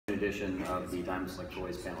edition of the Diamond Select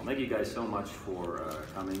Toys panel. Thank you guys so much for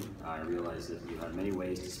coming. I realize that you had many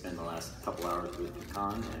ways to spend the last couple hours with the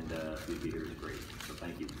con, and for you to be here is great, so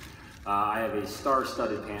thank you. I have a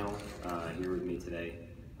star-studded panel here with me today.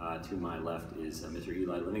 To my left is Mr.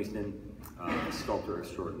 Eli Livingston, sculptor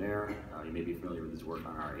extraordinaire. You may be familiar with his work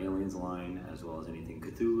on our Aliens line, as well as anything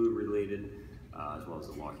Cthulhu related, as well as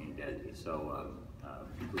The Walking Dead. So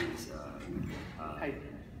please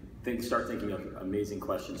start thinking of amazing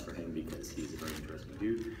questions for him, because he's a very interesting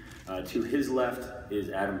dude. To his left is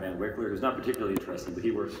Adam Van Wickler, who's not particularly interesting, but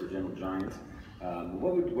he works for Gentle Giant.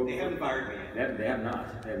 They haven't fired me yet. They have not.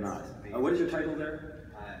 What is your title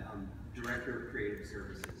there? I'm Director of Creative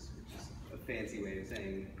Services, which is a fancy way of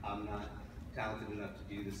saying I'm not talented enough to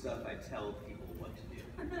do the stuff. I tell people what to do.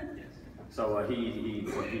 Yes. So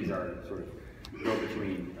he's our sort of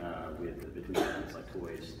go-between between things like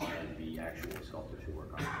toys and the actual sculptors who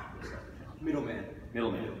work on the sculpture channel.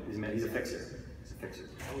 Middleman. He's a fixer.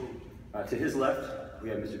 To his left, we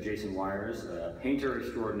have Mr. Jason Wires, a painter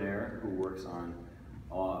extraordinaire who works on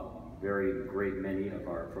very great many of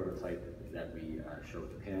our prototype that we show at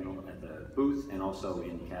the panel, at the booth, and also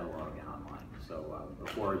in the catalog and online. So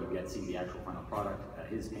before you get to see the actual final product,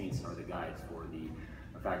 his paints are the guides for the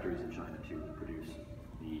factories in China to produce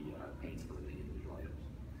the paints for the individual items.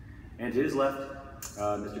 And to his left,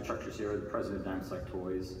 Mr. Chuck Tracero, the president of Diamond Select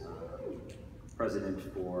Toys, you've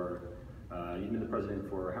been the president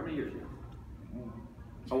for how many years now?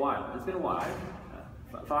 A while. It's been a while.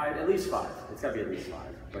 At least five. It's got to be at least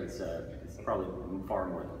five, but it's probably far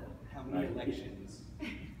more than that. How many elections?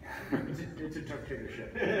 It's a tough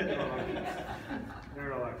dictatorship. There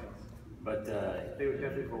are elections. But they would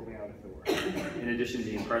definitely vote me out if there were. In addition to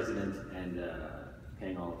being president and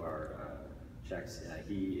paying all of our checks,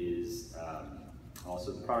 he is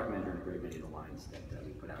also the product manager in a great many of the lines that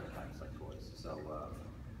we put out at Diamond Select Toys. So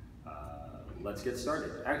let's get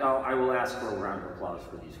started. I will ask for a round of applause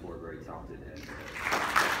for these four very talented and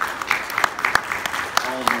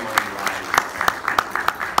all-knowing live.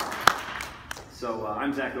 So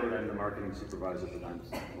I'm Zach Ode. I'm the marketing supervisor for Diamond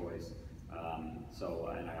Select Toys.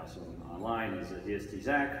 And I also am online as DST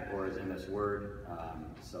Zach or as MS Word.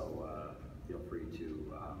 Feel free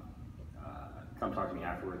to come talk to me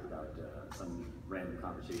afterwards about some random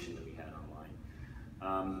conversation that we had online.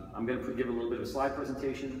 I'm going to give a little bit of a slide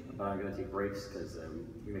presentation, but I'm going to take breaks because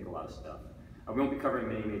we make a lot of stuff. We won't be covering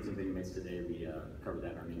mini-mates and mini-mates today. We covered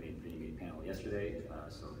that in our mini-mate panel yesterday.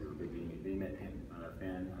 So if you're a big mini-mate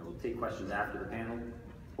fan, I will take questions after the panel,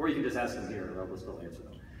 or you can just ask them here, and we'll still answer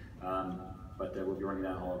them. But we'll be running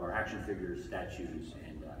down all of our action figures, statues,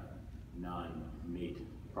 and non-mate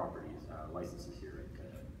properties, licenses here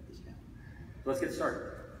at this panel. So let's get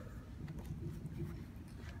started.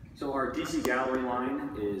 So our DC Gallery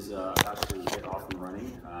line is about to get off and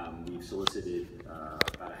running. We've solicited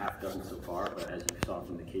about a half dozen so far, but as you saw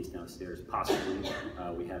from the case downstairs, possibly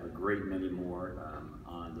we have a great many more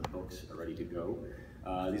on the books ready to go.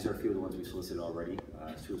 These are a few of the ones we solicited already.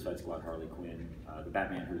 Suicide Squad, Harley Quinn, The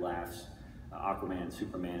Batman Who Laughs, Aquaman,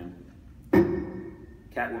 Superman,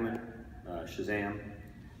 Catwoman, Shazam,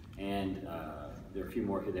 and there are a few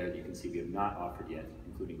more here there that you can see we have not offered yet,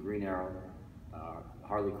 including Green Arrow,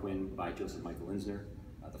 Harley Quinn by Joseph Michael Linsner,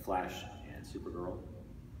 The Flash, and Supergirl.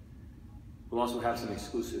 We'll also have some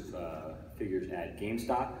exclusive figures at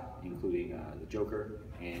GameStop, including the Joker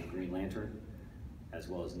and Green Lantern, as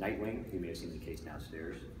well as Nightwing. You may have seen the case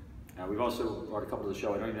downstairs. We've also brought a couple to the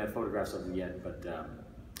show. I don't even have photographs of them yet, but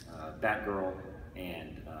Batgirl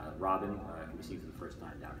and Robin can be seen for the first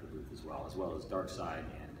time down at the booth as well as Darkseid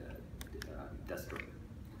and Deathstroke.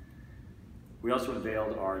 We also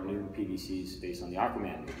unveiled our new PVCs based on the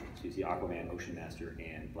Aquaman movie. So you see Aquaman, Ocean Master,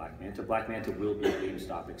 and Black Manta. Black Manta will be a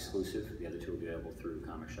GameStop exclusive. The other two will be available through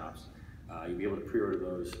comic shops. You'll be able to pre-order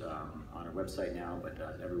those on our website now, but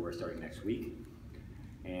everywhere starting next week.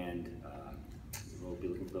 And we'll be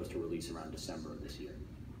looking for those to release around December of this year.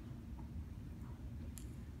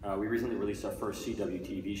 We recently released our first CW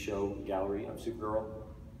TV show gallery of Supergirl,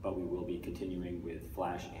 but we will be continuing with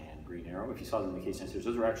Flash and Green Arrow. If you saw them in the case downstairs,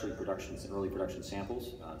 those are actually early production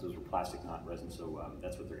samples. Those were plastic, not resin, so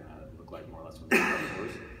that's what they're going to look like more or less when they're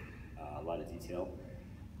outdoors. A lot of detail.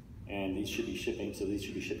 And these should be shipping,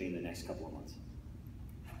 in the next couple of months.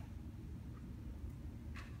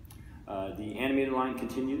 The animated line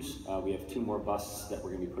continues. We have two more busts that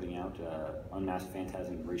we're going to be putting out, Unmasked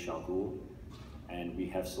Phantasm and Ra's al Ghul. And we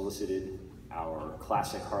have solicited our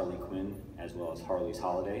classic Harley Quinn as well as Harley's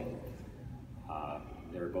Holiday.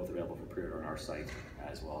 They're both available for pre-order on our site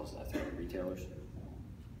as well as through retailers.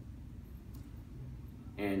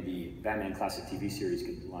 And the Batman Classic TV series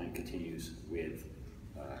line continues with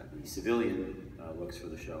the the civilian looks for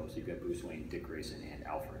the show. So you've got Bruce Wayne, Dick Grayson, and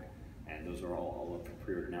Alfred. And those are all up for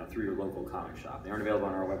pre-order now through your local comic shop. They aren't available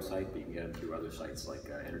on our website, but you can get them through other sites like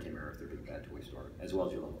Entertainment Earth or Big Bad Toy Store, as well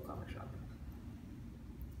as your local comic shop.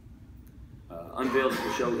 Unveiled for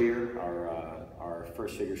the show here are our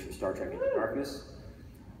first figures from Star Trek Into Darkness.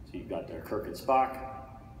 So you've got Kirk and Spock.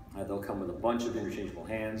 They'll come with a bunch of interchangeable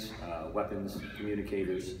hands, weapons,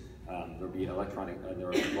 communicators. There'll be electronic, there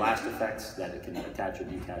are blast effects that it can attach or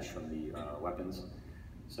detach from the weapons.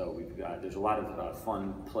 So there's a lot of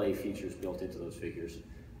fun play features built into those figures.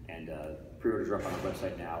 And pre-orders are up on the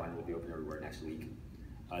website now and will be open everywhere next week.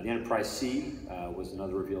 The Enterprise C was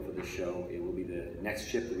another reveal for this show. It will be the next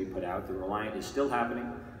ship that we put out. The Reliant is still happening.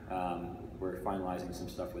 We're finalizing some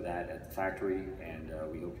stuff with that at the factory, and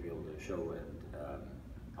we hope to be able to show and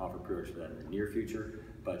offer pre-orders for that in the near future.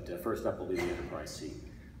 But first up will be the Enterprise C.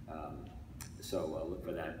 So look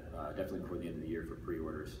for that definitely before the end of the year for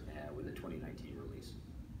pre-orders with a 2019 release.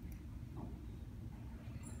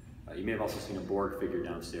 You may have also seen a Borg figure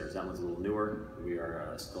downstairs. That one's a little newer. We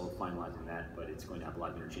are still finalizing that, but it's going to have a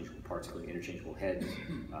lot of interchangeable parts, including interchangeable heads,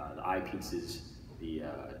 the eyepieces, the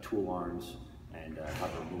tool arms, and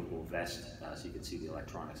have a removable vest so you can see the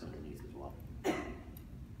electronics underneath as well.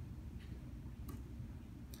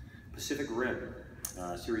 Pacific Rim.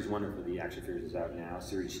 Series 1 of the action figures is out now.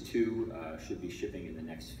 Series 2 should be shipping in the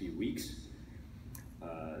next few weeks.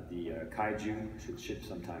 The Kaiju should ship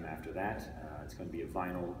sometime after that. It's going to be a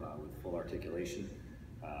vinyl with full articulation.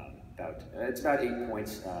 It's about 8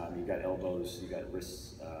 points. You've got elbows, you've got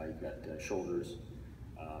wrists, you've got shoulders,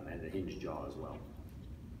 and the hinged jaw as well.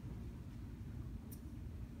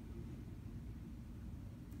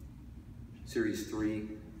 Series 3,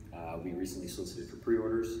 we recently solicited for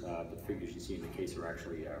pre-orders, but the figures you see in the case are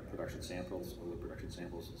actually production samples, early production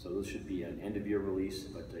samples. So those should be an end-of-year release,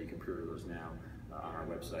 but you can pre-order those now on our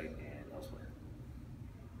website and elsewhere.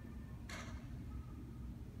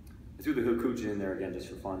 I threw the Hokuja in there again just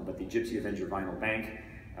for fun, but the Gypsy Avenger vinyl bank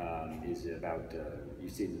is about, you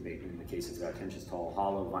see in the case, it's about 10 inches tall,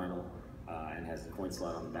 hollow vinyl, and has the coin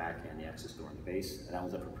slot on the back and the access door on the base. And that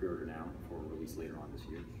one's up for pre-order now for release later on this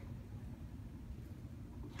year.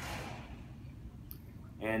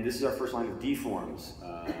 And this is our first line of deforms,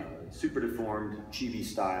 super deformed, chibi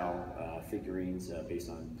style figurines based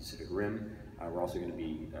on Pacific Rim. We're also going to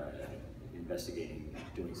be investigating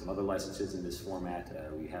doing some other licenses in this format.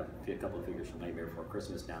 We have a couple of figures from Nightmare Before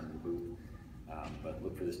Christmas down in the booth, but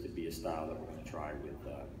look for this to be a style that we're going to try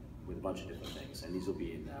with a bunch of different things. And these will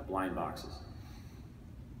be in blind boxes.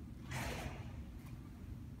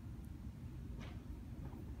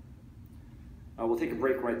 We'll take a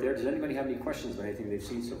break right there. Does anybody have any questions about anything they've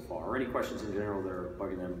seen so far, or any questions in general that are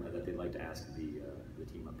bugging them that they'd like to ask the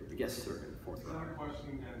team up here? Yes, sir. In the fourth row. Another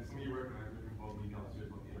question, and some of you recognize me from both downstairs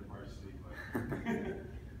about the Enterprise C, but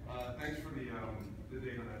thanks for the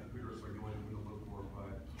data that we were sort of going to look for.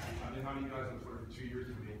 But I've been having you guys on sort of 2 years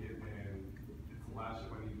to make it, and it's the last ship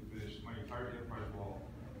I need to finish my entire Enterprise wall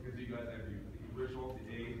because you guys have the original, the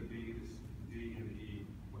A, the B, the D, and the E.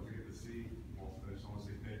 Once I get the C, well, finished. I want to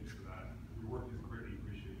say thank you for that. Your work is greatly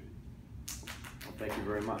appreciated. Well, thank you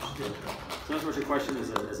very much. So that's what your question is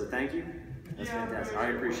as a thank you? That's fantastic. I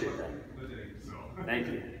appreciate that. Thank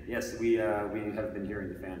you. Yes, we have been hearing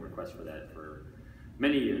the fan request for that for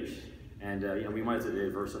many years. And you know, we wanted to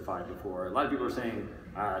diversify before. A lot of people are saying,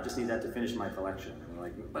 I just need that to finish my collection. And we're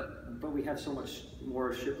like, but we have so much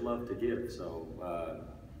more ship love to give. So,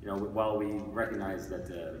 you know, while we recognize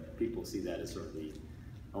that people see that as sort of the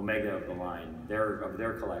omega of the line, of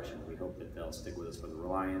their collection, we hope that they'll stick with us for the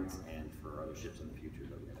Reliant and for other ships in the future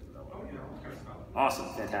that we have developed. Oh, yeah, awesome,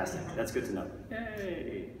 fantastic. That's good to know.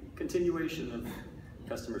 Yay! Continuation of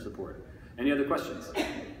customer support. Any other questions?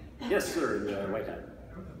 Yes, sir, in the white hat.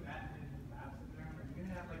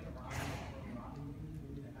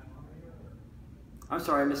 I'm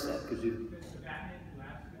sorry, I missed that. Could you?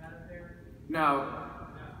 No,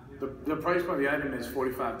 the price point of the item is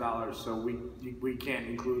 $45, so we can't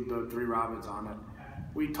include the 3 Robins on it.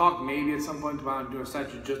 We talked maybe at some point about doing a set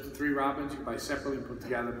of just the 3 Robins, you can buy separately put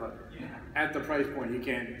together, but at the price point, you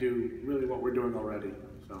can't do really what we're doing already.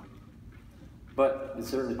 So, but it's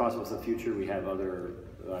certainly possible for the future. We have other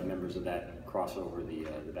members of that crossover,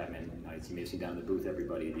 the Batman Knights. You may have seen down in the booth,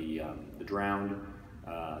 everybody, the Drowned,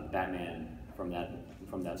 the Batman from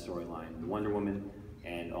that storyline, the Wonder Woman,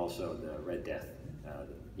 and also the Red Death,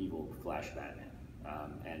 the evil Flash Batman.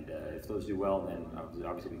 And if those do well, then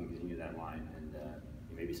obviously we can continue that line, and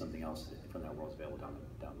maybe something else from that world is available down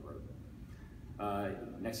the road.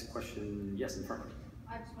 Next question, yes, in front.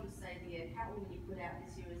 I just want to say the Catwoman you put out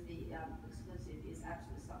this year as the exclusive is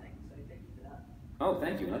absolutely stunning, so thank you for that. Oh,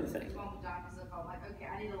 thank you. Another thing. One for John, because I'm like, okay,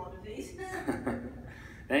 I need a lot of these.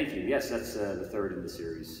 Thank you. Yes, that's the third in the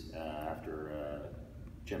series after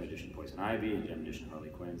Gem Edition Poison Ivy and Gem Edition Harley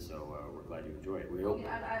Quinn. So we're glad you enjoy it. We hope.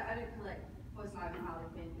 Yeah, I don't collect Poison Ivy and Harley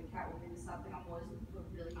Quinn, but Catwoman is something I'm always looking for,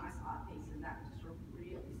 really nice art piece, and that was just a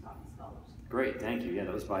really stunning sculpt. Great, thank you. Yeah,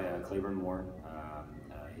 that was by Claiborne Moore.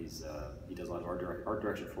 He does a lot of art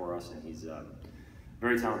direction for us, and he's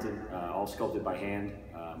very talented. All sculpted by hand.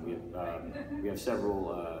 We have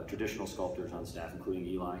several traditional sculptors on staff, including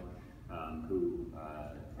Eli, who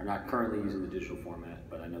are not currently using the digital format,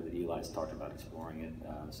 but I know that Eli's talked about exploring it.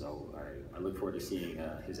 So I look forward to seeing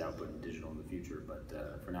his output in digital in the future.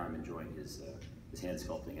 But for now, I'm enjoying his hand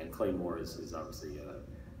sculpting. And Clay Moore is obviously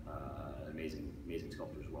an amazing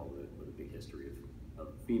sculptor as well, with a big history of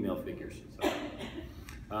female figures. So,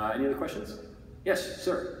 any other questions? Yes,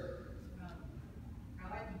 sir. I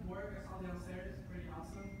like the board. I saw downstairs. It's pretty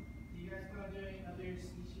awesome. Do you guys plan on doing other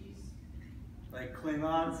species? Like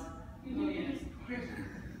Klingons? Oh yes, of course.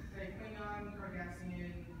 Like Klingon,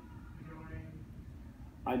 Cardassian, Bajoran.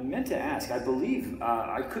 I meant to ask. I believe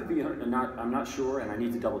I could be not. I'm not sure, and I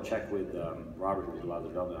need to double check with Robert, who did a lot of the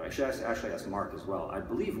development. I should actually ask Mark as well. I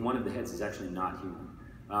believe one of the heads is actually not human.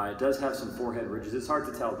 It does have some forehead ridges. It's hard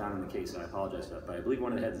to tell down in the case. I apologize for that, but I believe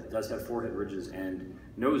one of the heads does have forehead ridges and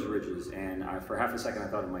nose ridges. And for half a second, I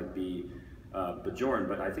thought it might be Bajoran,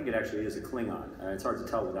 but I think it actually is a Klingon. It's hard to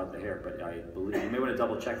tell without the hair, but I believe you may want to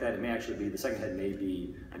double check that. It may actually be the second head may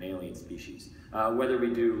be an alien species. Whether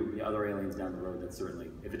we do other aliens down the road, that's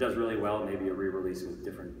certainly, if it does really well, maybe a re-release with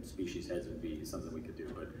different species heads would be something we could do.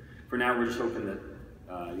 But for now, we're just hoping that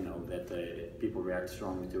people react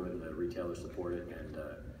strongly to it and the retailers support it, and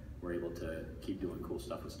we're able to keep doing cool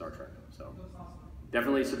stuff with Star Trek. So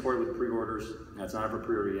definitely support it with pre-orders. That's not up for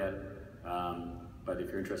pre-order yet, but if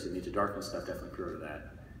you're interested in Into Darkness stuff, definitely pre-order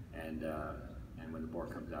that. And when the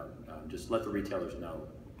board comes out, just let the retailers know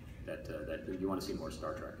that you want to see more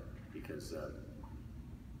Star Trek, because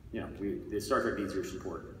the Star Trek needs your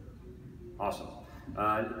support. Awesome.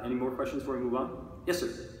 Any more questions before we move on? Yes, sir.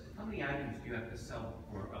 How many items do you have to sell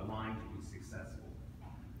for a line to be successful?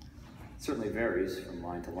 It certainly varies from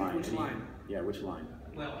line to line. Which line? Yeah, which line?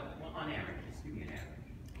 Well, on average, just give me an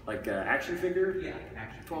average. Like action figure? Yeah,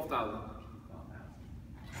 action. 12,000. 12,000.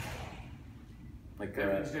 Like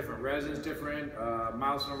Everything's different. Resin's different.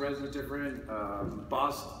 Milestone resin's different.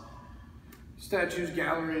 Bust, statues,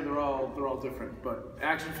 gallery. They're all different. But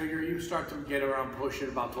action figure, you start to get around push at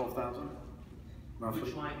about 12,000.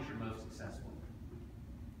 Which line is your most successful?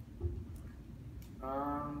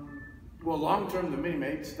 Well, long term, the mini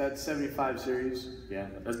mates. That's 75 series. yeah,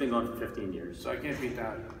 that's been going for 15 years. So I can't beat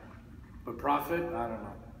that. But profit, I don't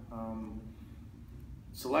know.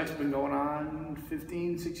 Select's been going on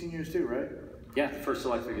 15, 16 years too, right? Yeah, the first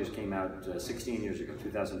Select figures came out 16 years ago.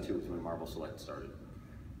 2002 was when Marvel Select started.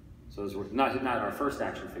 So those were not our first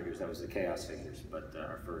action figures. That was the Chaos figures, but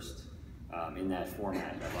our first in that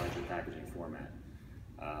format, that larger packaging format.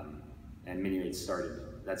 And mini mates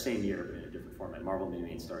started that same year, but in a different format. Marvel mini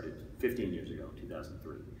mates started 15 years ago,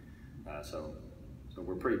 2003. So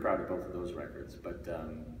we're pretty proud of both of those records. But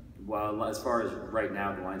well, as far as right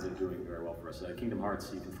now, the lines are doing very well for us. Kingdom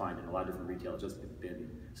Hearts, you can find in a lot of different retailers. It's been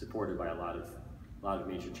supported by a lot of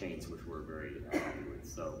major chains, which we're very happy with.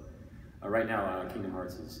 So right now, Kingdom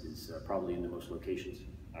Hearts is probably in the most locations,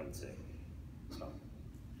 I would say. So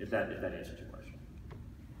if that answers your question.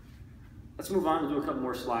 Let's move on. We'll do a couple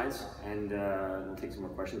more slides, and we'll take some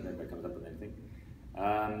more questions if anybody comes up with anything.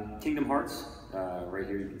 Kingdom Hearts, right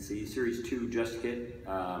here you can see Series 2 just hit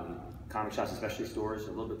comic shops and specialty stores. A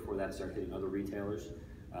little bit before that, started hitting other retailers.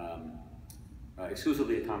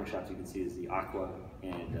 Exclusively at comic shops, you can see is the Aqua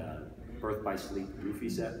and Birth by Sleep Goofy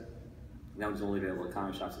set. And that one's only available at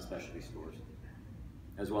comic shops and specialty stores,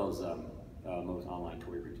 as well as most online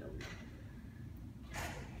toy retailers.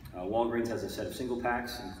 Walgreens has a set of single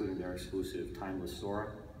packs, including their exclusive Timeless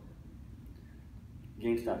Sora.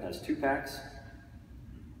 GameStop has 2 packs,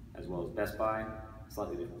 as well as Best Buy,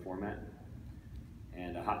 slightly different format.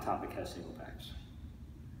 And Hot Topic has single packs.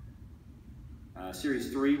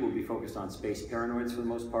 Series 3 will be focused on space paranoids for the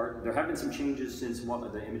most part. There have been some changes since one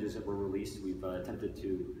of the images that were released. We've attempted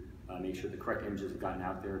to make sure the correct images have gotten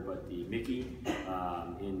out there, but the Mickey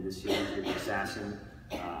in this series with the assassin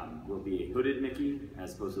will be a hooded Mickey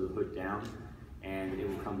as opposed to the hood down, and it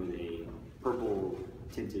will come with a purple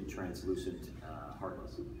tinted translucent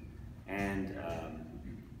Heartless. And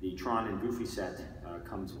the Tron and Goofy set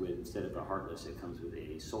comes with, instead of a Heartless, it comes with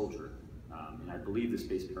a soldier, and I believe the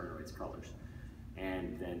Space Paranoids colors.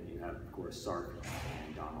 And then you have, of course, Sark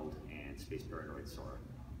and Donald and Space Paranoid Sora.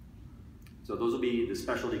 So those will be the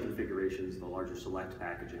specialty configurations, the larger select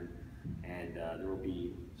packaging, and there will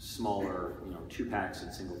be smaller, 2-packs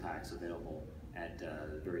and single packs available at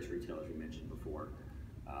the various retailers we mentioned before,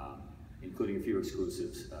 including a few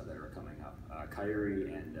exclusives that are coming up.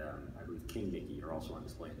 Kyrie and I believe King Mickey are also on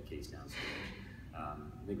display in the case downstairs. I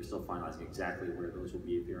think we're still finalizing exactly where those will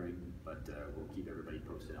be appearing, but we'll keep everybody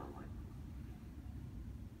posted online.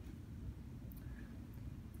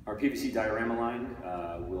 Our PVC diorama line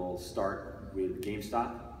will start with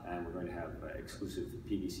GameStop, and we're going to have exclusive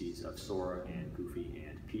PVCs of Sora and Goofy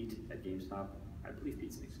and Pete at GameStop. I believe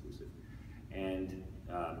Pete's an exclusive. And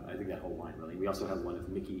I think that whole line really. We also have one of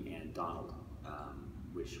Mickey and Donald,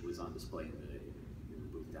 which was on display in the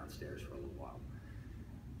booth downstairs for a little while.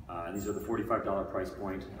 And these are the $45 price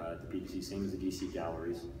point, the PVC, same as the DC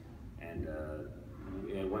galleries. And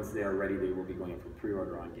once they are ready, they will be going up for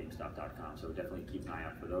pre-order on GameStop.com. So definitely keep an eye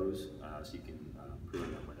out for those, so you can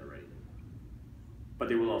pre-order them when they're ready. But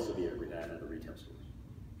they will also be at the retail stores.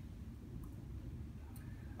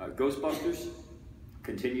 Ghostbusters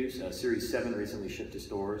continues. Series 7 recently shipped to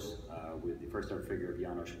stores with the first ever figure of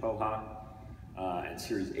Janosz Poha. And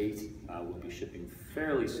Series 8 will be shipping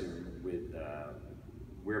fairly soon with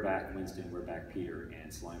We're Back Winston, We're Back Peter,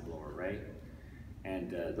 and Slime Blower Ray. And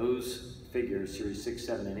those figures, Series 6,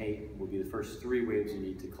 7, and 8, will be the first 3 waves you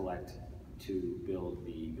need to collect to build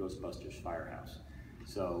the Ghostbusters Firehouse.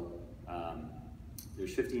 So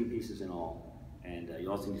there's 15 pieces in all, and you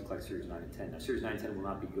also need to collect Series 9 and 10. Now, Series 9 and 10 will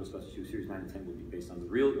not be Ghostbusters 2. Series 9 and 10 will be based on the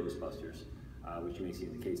real Ghostbusters, which you may see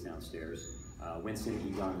in the case downstairs. Winston,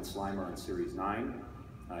 Egon, and Slimer on Series 9.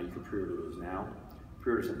 You can pre-order those now.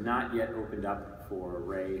 Pre-orders have not yet opened up for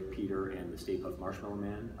Ray, Peter, and the Stay Puft Marshmallow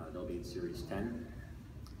Man. They'll be in Series 10,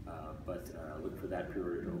 but look for that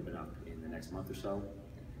pre-order to open up in the next month or so.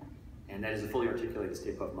 And that is a fully articulated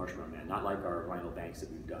Stay Puft Marshmallow Man, not like our vinyl banks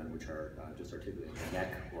that we've done, which are just articulated the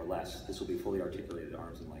neck or less. This will be fully articulated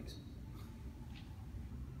arms and legs.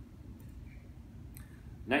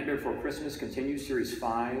 Nightmare Before Christmas continues, Series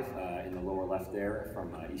 5 in the lower left there,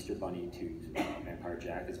 from Easter Bunny to Vampire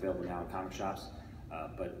Jack. It's available now in comic shops,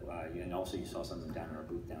 and also you saw some of them down in our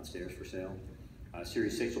booth downstairs for sale.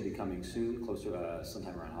 Series 6 will be coming soon,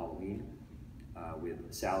 sometime around Halloween,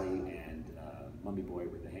 with Sally and Mummy Boy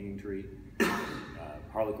with the hanging tree,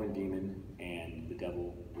 Harlequin Demon, and the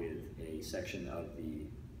Devil with a section of the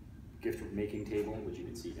gift making table, which you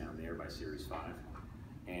can see down there by Series 5.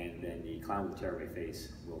 And then the Clown with the Tearaway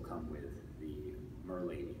Face will come with the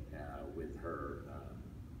Merlady with her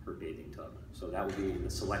bathing tub. So that will be the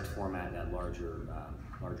select format, that larger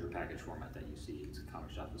package format that you see in comic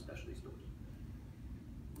shops and specialty stores.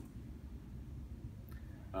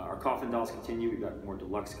 Our coffin dolls continue. We've got more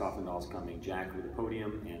deluxe coffin dolls coming. Jack with a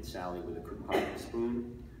podium and Sally with a cookie pot and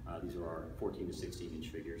spoon. These are our 14 to 16 inch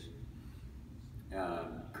figures.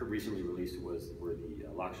 Recently released were the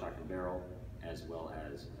Lock, Shock, and Barrel, as well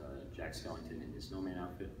as Jack Skellington in his snowman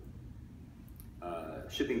outfit.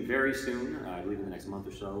 Shipping very soon, I believe in the next month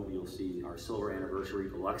or so, you'll see our Silver Anniversary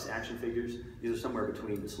Deluxe action figures. These are somewhere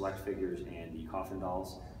between the select figures and the coffin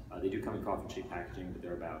dolls. They do come in coffin-shaped packaging, but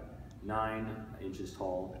they're about 9 inches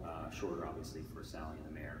tall, shorter obviously for Sally and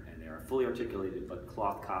the Mayor, and they are fully articulated but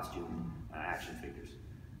cloth costume action figures.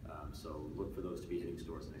 So look for those to be hitting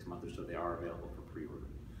stores the next month or so. They are available for pre-order.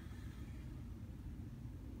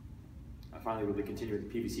 Finally, we'll be continuing the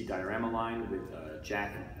PVC diorama line with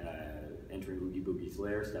Jack entering Oogie Boogie's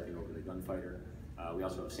lair, stepping over the gunfighter. We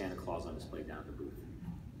also have Santa Claus on display down at the booth.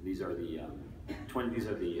 These are the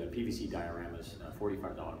PVC dioramas,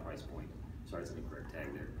 $45 price point. Sorry, it's an incorrect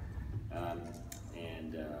tag there.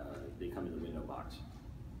 They come in the window box.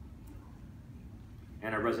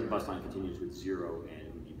 And our resin bust line continues with Zero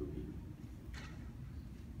and Oogie Boogie.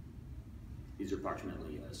 These are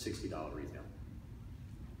approximately $60 retail.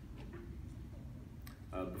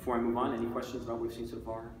 Before I move on, any questions about what we've seen so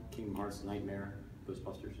far? Kingdom Hearts, Nightmare,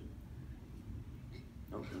 Ghostbusters?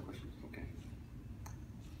 No questions? Okay.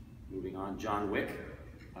 Moving on, John Wick.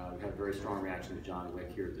 We've had a very strong reaction to John Wick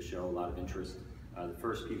here at the show, a lot of interest. The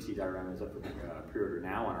first PVC diorama is up for pre-order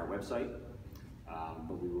now on our website,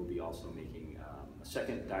 but we will be also making a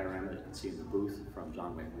second diorama that you can see in the booth from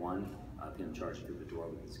John Wick 1, him charging through the door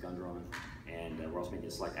with his gun drawn, and we're also making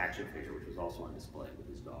a select action figure, which was also on display with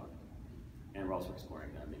his dog. And we're also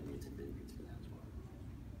exploring mini-meats and big-meats for that as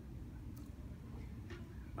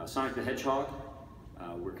well. Sonic the Hedgehog,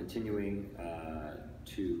 we're continuing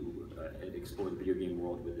to explore the video game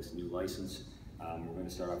world with this new license. We're going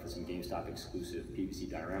to start off with some GameStop exclusive PVC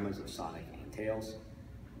dioramas of Sonic and Tails.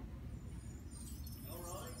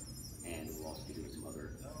 And we'll also be doing some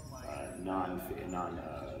other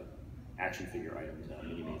non-action figure items,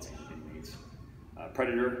 mini-mates and mini-mates. upgrades.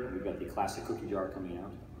 Predator, we've got the classic cookie jar coming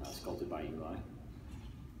out, sculpted by Eli.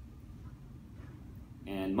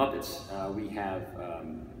 And Muppets, we have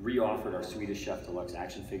re-offered our Swedish Chef Deluxe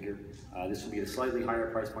action figure. This will be a slightly higher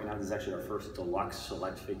price point now. This is actually our first deluxe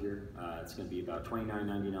select figure. It's going to be about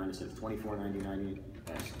 $29.99 instead of $24.99.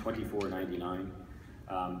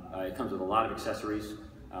 $24.99. It comes with a lot of accessories.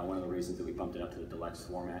 One of the reasons that we bumped it up to the deluxe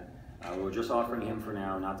format. We're just offering him for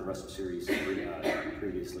now, not the rest of Series 3,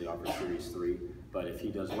 previously offered Series 3. But if he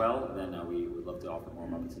does well, then we would love to offer more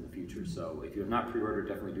Muppets in the future. So if you have not pre-ordered,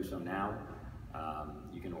 definitely do so now.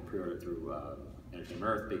 You can pre-order through Entertainment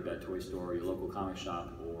Earth, Big Bad Toy Store, your local comic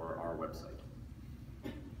shop, or our website.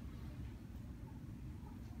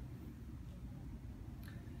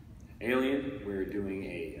 Alien, we're doing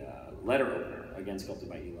a letter opener, again sculpted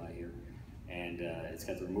by Eli here. And it's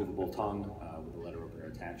got the removable tongue with the letter opener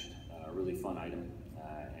attached. A really fun item.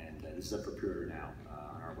 And this is up for pre-order now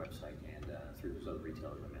on our website and through those other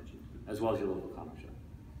retailers I mentioned, as well as your local comic shop.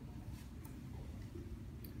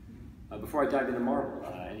 Before I dive into Marvel,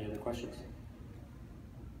 any other questions?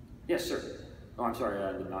 Yes, sir. Oh, I'm sorry,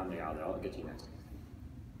 on the aisle there. I'll get to you next.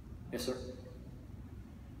 Yes, sir.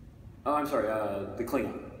 Oh, I'm sorry, the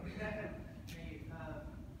Klingon.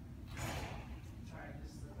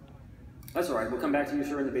 That's all right. We'll come back to you,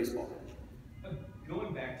 sir, in the baseball.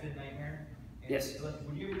 Going back to Nightmare. Yes.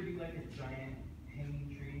 Would you ever do like a giant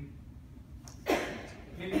hanging tree?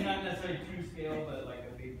 Maybe not necessarily to scale, but like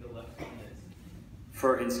a big deluxe one that's.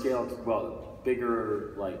 For in scale, well,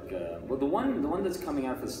 bigger, like, well, the one that's coming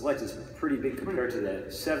out for the select is pretty big compared to the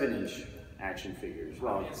 7-inch action figures.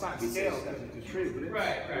 Well, it's not scale because it's a tree, but it's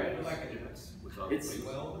Right. Like it's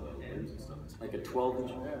like a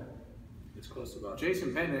 12-inch. Yeah. It's close to about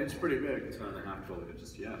Jason Bennett, it's pretty big. 10.5 12.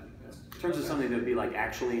 Just yeah. In terms of something that would be like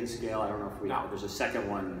actually in scale, I don't know if we there's a second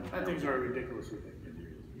one. That things are ridiculously big.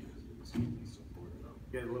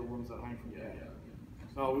 Yeah, the little ones that hang from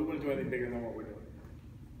No, we wouldn't do anything bigger than what we're doing.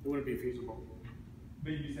 It wouldn't be feasible.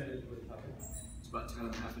 But you said it's really tough. It's about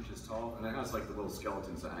 10.5 inches tall, and it has like the little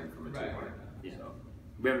skeletons that hang from it too. Right. Yeah.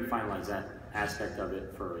 We haven't finalized that aspect of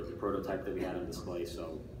it for the prototype that we had on display,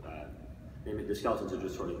 so the skeletons are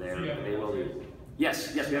just sort of there. They will be.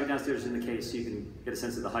 Yes, we have it downstairs in the case, so you can get a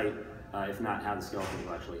sense of the height. If not, how the skeletons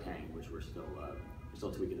will actually hang, which we're still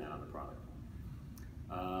tweaking that on the product.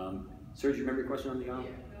 Sir, do you remember your question on the aisle?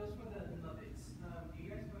 Yeah, that was for the Muppets. Do you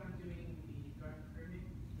guys plan on doing the dark curtain?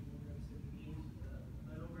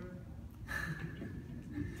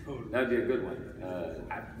 That would be a good one.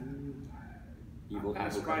 Evil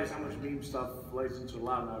I'm surprised how much meme stuff licensed are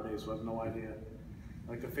allowed nowadays, so I have no idea.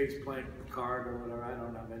 Like the face plank card or whatever, I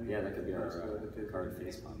don't have any. Yeah, that could be our card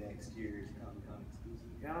face pump. Next year's Comic-Con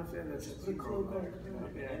exclusive. Yeah, I'm saying that's just pretty cool.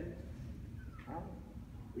 Yeah. Well,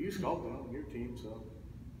 you sculpt them, your team, so.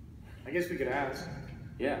 I guess we could ask.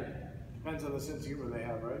 Yeah. Depends on the sense of humor they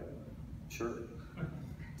have, right? Sure.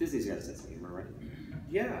 Disney's got a sense of humor, right?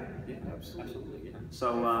 Yeah. Yeah, absolutely. Yeah.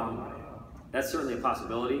 So that's certainly a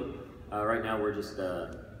possibility. Right now, we're just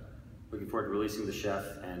looking forward to releasing the chef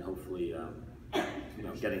and hopefully,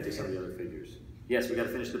 getting to some of the other figures. Yes, we got to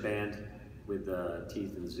finish the band with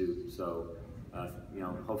Teeth and Zoot. So,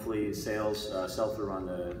 hopefully, sales sell-through on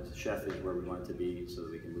the chef is where we want it to be, so that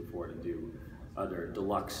we can move forward and do other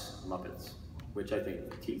deluxe Muppets, which I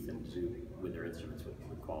think Teeth and Zoot with their instruments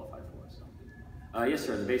would qualify for. So, yes,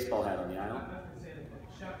 sir. And the baseball hat on the aisle.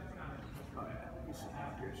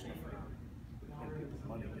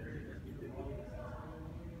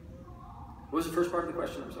 What was the first part of the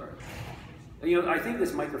question? I'm sorry. I think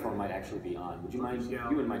this microphone might actually be on. Would you mind? You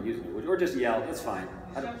wouldn't mind using it, would you? Or just yell? It's fine.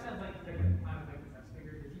 Chef said like a plan of like the test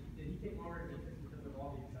figure. Did he take longer to make because of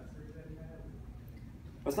all the accessories that he had?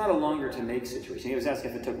 Well, it's not a longer to make situation. He was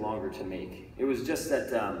asking if it took longer to make. It was just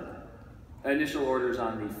that initial orders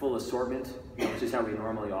on the full assortment, which is how we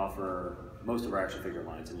normally offer most of our action figure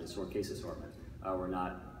lines in an case assortment, were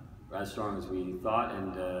not as strong as we thought,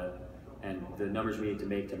 and the numbers we need to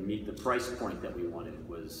make to meet the price point that we wanted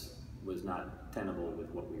was not tenable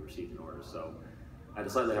with what we received in orders. So at a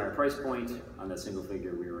slightly higher price point on that single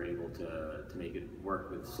figure, we were able to make it work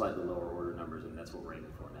with slightly lower order numbers, and that's what we're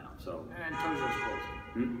aiming for now. So And Toys R Us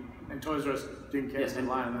closed. And Toys R Us didn't catch the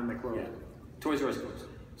line, and then they closed. Yeah, Toys R Us closed.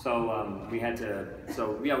 So we had to.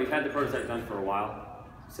 So yeah, we've had the prototype done for a while,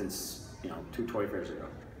 since 2 toy fairs ago.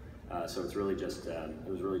 So it's really just it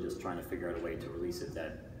was really just trying to figure out a way to release it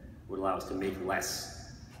that would allow us to make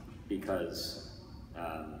less, because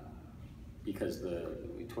the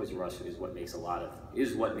Toys R Us is what made a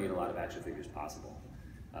lot of action figures possible.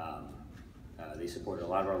 They supported a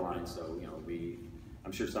lot of our lines, so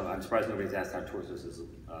I'm surprised nobody's asked how Torsos'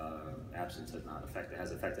 absence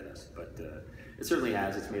has affected us, but it certainly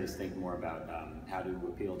has. It's made us think more about how to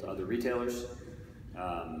appeal to other retailers,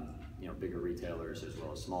 bigger retailers as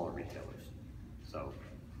well as smaller retailers. So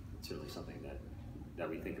it's certainly something that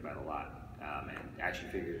we think about a lot. And action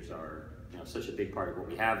figures are such a big part of what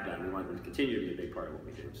we have done. We want them to continue to be a big part of what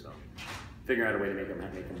we do. So figuring out a way to make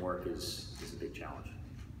them work is a big challenge.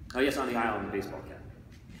 Oh yes, on the aisle in the baseball cap.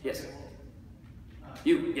 Yes.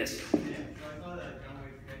 You, yes. Yeah, so I saw that John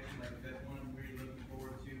Wick sketch, like that's one I'm really looking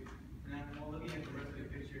forward to. And I'm looking at the rest of the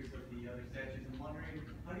pictures of the other statues. I'm wondering,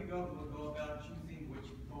 how do you go about choosing which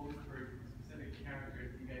pose for specific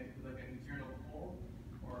characters? Do you guys do like an internal poll,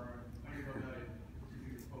 or how do you go about it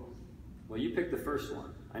choosing this pose? Well, you picked the first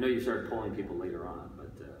one. I know you started polling people later on, but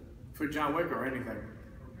For John Wick or anything?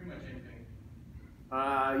 Or pretty much anything.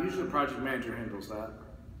 Usually the project manager handles that.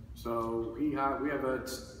 So we have a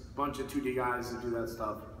bunch of 2D guys that do that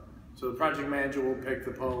stuff. So the project manager will pick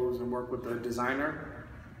the pose and work with the designer.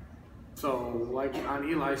 So like on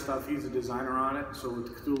Eli's stuff, he's a designer on it. So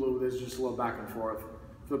with Cthulhu, there's just a little back and forth.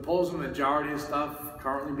 For the pose, the majority of stuff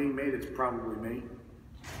currently being made, it's probably me.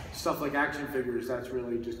 Stuff like action figures, that's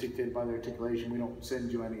really just dictated by the articulation. We don't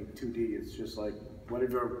send you any 2D. It's just like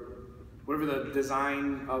whatever the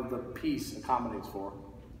design of the piece accommodates for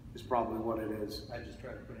is probably what it is. I just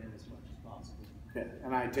try to put in as much as possible. Yeah,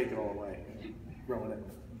 and I take it all away, ruin it.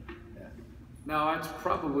 Yeah. No, it's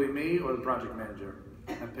probably me or the project manager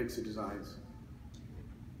that picks the designs.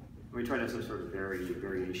 we try to have some sort of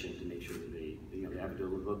variation to make sure that they have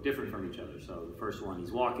to look different from each other. So the first one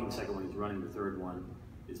he's walking, the second one he's running, the third one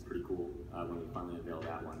is pretty cool when we finally unveil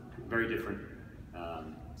that one. Very different.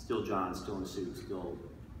 Still John, still in a suit, still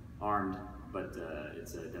armed, but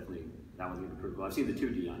it's definitely, that one's gonna be pretty cool. I've seen the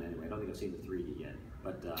 2D on it anyway. I don't think I've seen the 3D yet,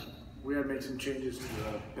 but we had to make some changes to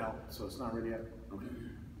the belt, so it's not ready yet. okay.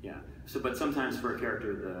 Yeah. So, but sometimes for a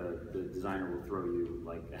character, the designer will throw you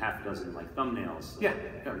like a half dozen like thumbnails. Yeah.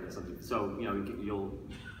 Something. So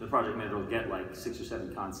the project manager will get like 6 or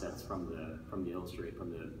 7 concepts from the illustrator, from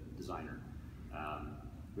the designer.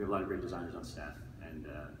 We have a lot of great designers on staff and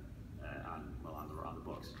on the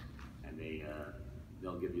books, and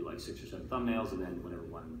they'll give you like 6 or 7 thumbnails, and then whatever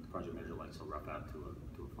one the project manager likes, he'll rough out to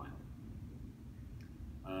a final.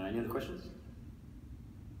 Any other questions?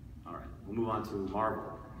 All right, we'll move on to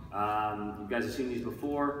Marvel. You guys have seen these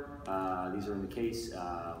before. These are in the case.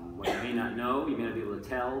 What you may not know, you may not be able to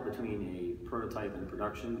tell between a prototype and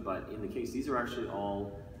production, but in the case, these are actually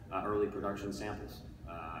all early production samples.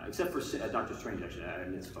 Except for Doctor Strange, actually, I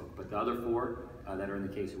misspoke. But the other 4 that are in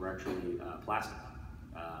the case were actually plastic.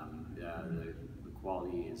 The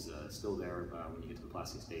quality is still there when you get to the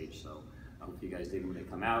plastic stage, so I hope you guys dig them when they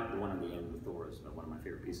come out. The one on the end with Thor is one of my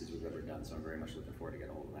favorite pieces we've ever done, so I'm very much looking forward to get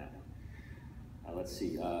a hold of that one. Let's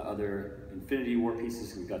see, other Infinity War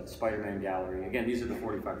pieces. We've got the Spider-Man gallery. Again, these are the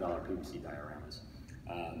 $45 PVC dioramas.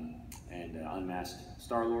 And Unmasked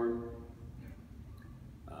Star-Lord,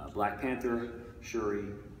 Black Panther, Shuri,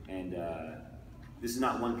 and this is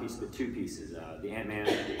not one piece, but 2 pieces, the Ant-Man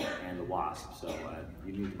and the Wasp. So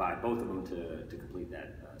you need to buy both of them to complete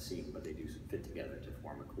that scene, but they do fit together to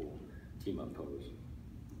form a cool team-up pose.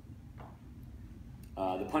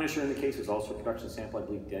 The Punisher in the case was also a production sample. I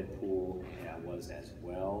believe Deadpool was as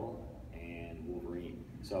well, and Wolverine.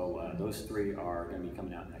 So those 3 are going to be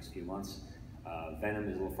coming out in the next few months. Venom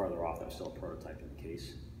is a little farther off. That was still a prototype in the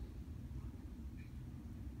case.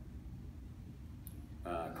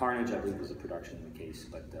 Carnage, I believe, was a production in the case,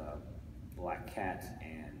 but Black Cat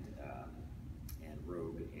and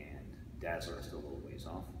Rogue and Dazzler are still a little ways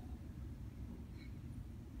off.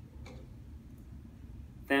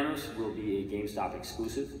 Thanos will be a GameStop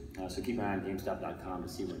exclusive, so keep an eye on GameStop.com to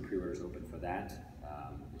see when pre-orders open for that.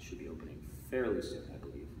 It should be opening fairly soon, I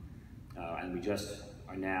believe. And we just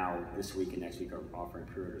are now, this week and next week, are offering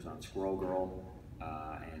pre-orders on Squirrel Girl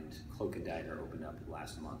and Cloak and Dagger opened up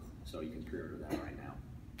last month, so you can pre-order that right now.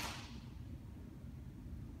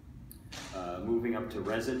 Moving up to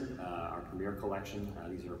Resin, our Premier Collection.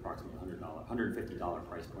 These are approximately $150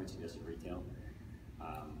 price points suggested retail.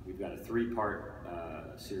 We've got a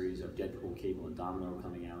 3-part series of Deadpool, Cable, and Domino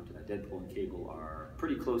coming out. Deadpool and Cable are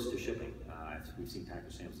pretty close to shipping. We've seen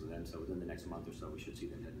package samples of them, so within the next month or so, we should see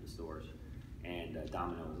them head to the stores. And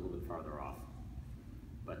Domino is a little bit farther off,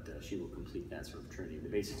 but she will complete that sort of trinity. The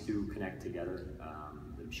bases do connect together.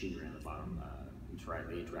 The machinery on the bottom,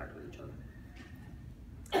 they interact with each other.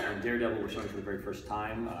 And Daredevil we're showing for the very first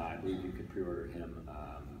time. I believe you can pre-order him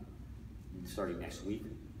starting next week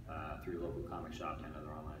through your local comic shop and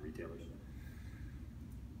other online retailers.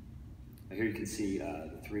 Here you can see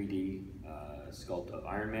the 3D sculpt of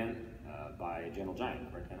Iron Man by Gentle Giant,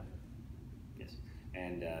 right now? Yes.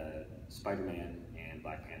 And Spider-Man and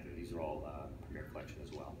Black Panther. These are all Premier Collection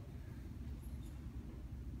as well.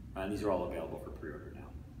 And these are all available for pre-order now.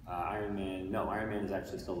 Iron Man is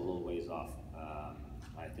actually still a little ways off.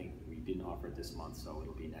 I think we didn't offer it this month, so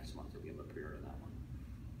it'll be next month you'll be able to pre-order that one.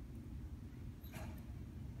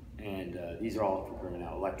 And these are all for pre-order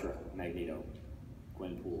now. Elektra, Magneto,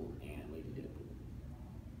 Gwenpool, and Lady Deadpool.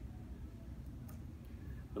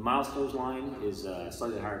 The Milestones line is a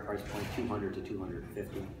slightly higher price point, $200 to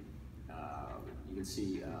 $250. You can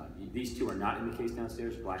see these two are not in the case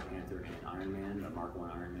downstairs, Black Panther and Iron Man, the Mark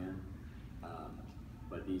I Iron Man.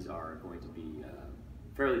 But these are going to be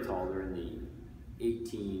fairly tall. They're in the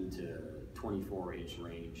 18 to 24 inch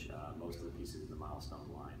range, most of the pieces in the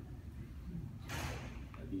Milestone line.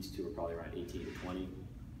 These two are probably around 18 to 20.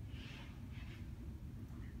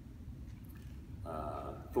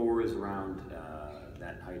 Thor is around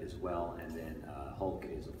that height as well, and then Hulk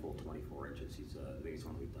is a full 24 inches. He's the biggest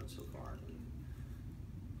one we've done so far.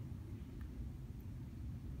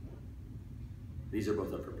 These are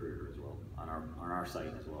both up for pre-order as well on our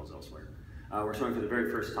site as well as elsewhere. We're showing for the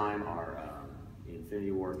very first time our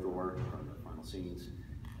Infinity War Thor from the final scenes,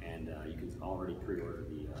 and you can already pre-order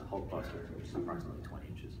the Hulk Buster, which is approximately 20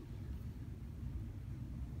 inches.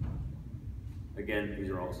 Again, these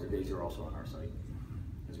are also on our site,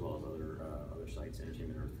 as well as other sites,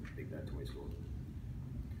 Entertainment Earth, Big Bad Toy Store.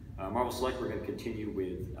 Marvel Select, we're going to continue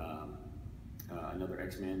with another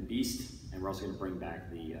X-Men Beast, and we're also going to bring back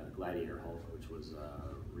the Gladiator Hulk, which was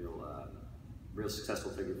a real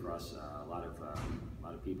successful figure for us. A lot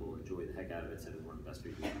of people enjoyed the heck out of it, said it was one of the best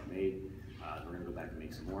figures ever made. We're going to go back and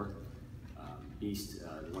make some more. Beast,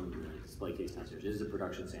 the one in the display case downstairs, is a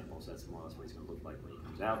production sample, so that's more or less what he's going to look like when he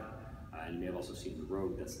comes out. And you may have also seen the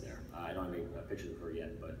Rogue that's there. I don't have any pictures of her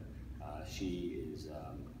yet, but she is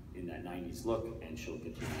in that 90s look, and she'll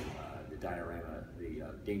continue the diorama, the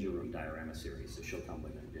Danger Room diorama series, so she'll come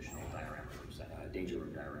with an additional Danger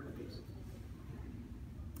Room diorama piece.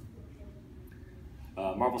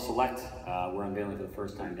 Marvel Select, we're unveiling for the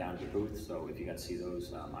first time down at the booth, so if you got to see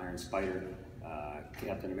those, Iron Spider,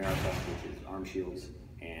 Captain America, which is arm shields,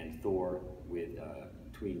 and Thor with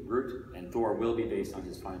between Groot, and Thor will be based on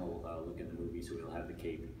his final look in the movie, so he'll have the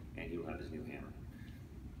cape and he'll have his new hammer.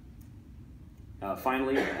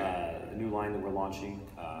 Finally, a new line that we're launching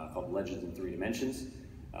called Legends in 3 Dimensions.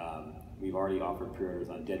 We've already offered pre-orders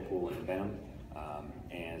on Deadpool and Venom,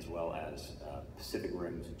 as well as Pacific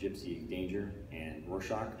Rim's Gypsy Danger and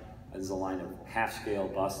Rorschach. This is a line of half-scale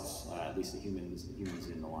busts, at least the humans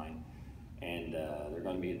in the line. And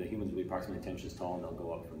the humans will be approximately 10 inches tall, and they'll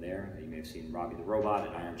go up from there. You may have seen Robbie the Robot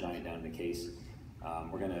and Iron Giant down in the case.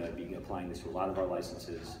 We're going to be applying this to a lot of our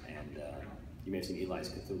licenses, and you may have seen Eli's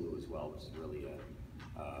Cthulhu as well, which is really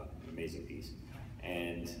an amazing piece.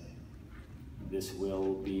 And this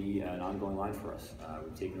will be an ongoing line for us.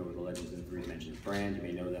 We've taken over the Legends in 3 Dimensions brand. You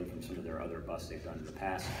may know them from some of their other busts they've done in the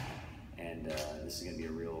past. And this is going to be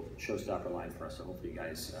a real showstopper line for us. So hopefully you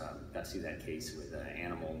guys got to see that case with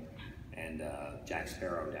Animal and Jack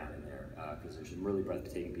Sparrow down in there, because there's some really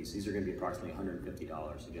breathtaking pieces. These are going to be approximately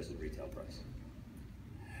 $150, suggested retail price.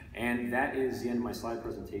 And that is the end of my slide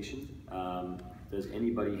presentation. Does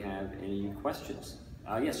anybody have any questions?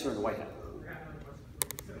 Yes, sir, in the White Hat. I have another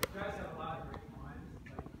question for you. So you guys have a lot of great lines.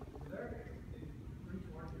 Like,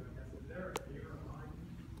 is there a favorite line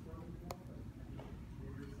from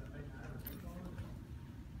favorites that might matter?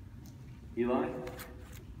 Eli?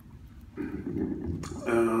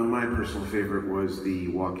 My personal favorite was The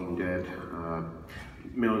Walking Dead,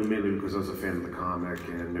 mainly because I was a fan of the comic,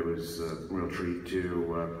 and it was a real treat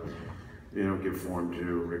to give form to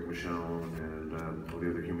Rick Michonne and all the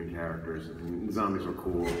other human characters. And the zombies were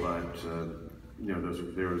cool, but those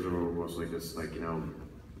were mostly just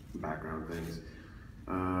background things.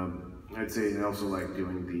 I'd say I also like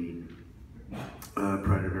doing the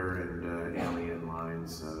Predator and Alien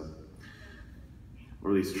lines. Or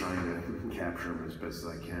at least trying to capture them as best as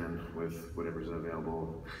I can with whatever's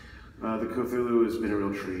available. The Cthulhu has been a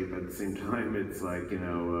real treat, but at the same time, it's like, it's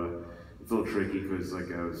a little tricky because I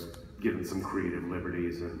was given some creative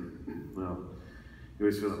liberties, and well, you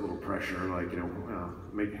always feel that little pressure,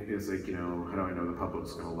 it's like, how do I know the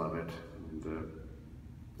public's gonna love it? And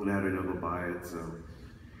how do I know they'll buy it? So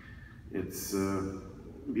it's, to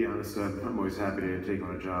be honest, I'm always happy to take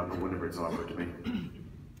on a job whenever it's offered to me.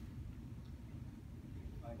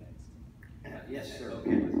 Yes, sir.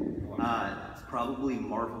 Okay. It's probably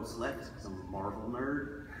Marvel Select because I'm a Marvel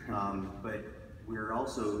nerd, but we're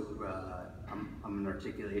also I'm an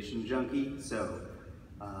articulation junkie, so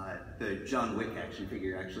The John Wick action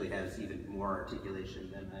figure actually has even more articulation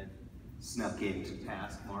than I've snuck into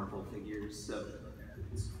past Marvel figures, so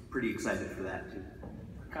it's pretty excited for that too.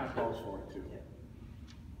 Kind of calls for it too.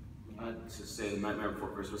 To say the Nightmare Before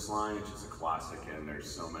Christmas line, it's just a classic, and there's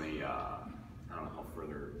so many, I don't know how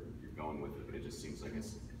further you're going with it, but it just seems like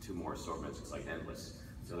it's 2 more assortments, it's like endless.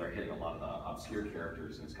 So they're hitting a lot of the obscure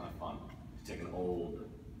characters, and it's kind of fun to take an old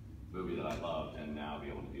movie that I loved and now be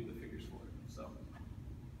able to do the figures for it, so.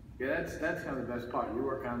 Yeah, that's kind of the best part. You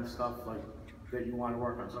work on stuff like that you want to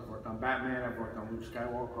work on. So I've worked on Batman, I've worked on Luke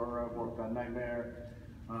Skywalker, I've worked on Nightmare.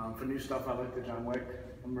 For new stuff, I like the John Wick.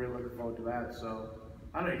 I'm really looking forward to that. So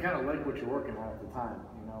I don't know, you kind of like what you're working on at the time.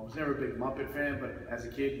 You know, I was never a big Muppet fan, but as a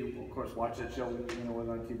kid, you of course watch that show, you know, was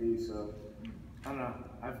on TV. So I don't know.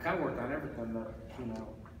 I've kind of worked on everything that, you know,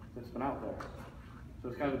 that's been out there. So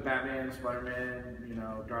it's kind of Batman, Spider-Man, you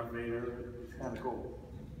know, Darth Vader. It's kind of cool.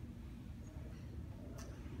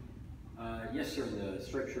 Yes, sir, the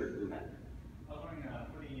striped shirt, blue hat. I was wondering,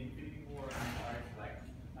 for the Infinity War arms, like,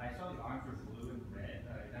 I saw the arms were blue and red.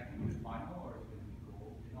 Is that going to be the final, or is it going to be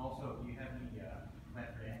gold? And also, do you have any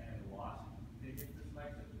plans for Ant-Man and the Wasp figures to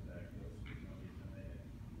select, such as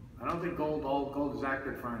I don't think gold is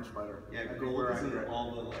accurate for Iron Spider. Yeah, gold isn't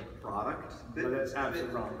all the like product. But that's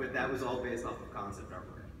absolutely wrong. But that was all based off of concept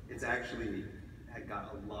artwork. It's actually had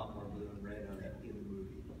got a lot more blue and red on it in the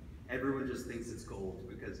movie. Everyone just thinks it's gold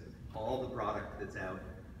because all the product that's out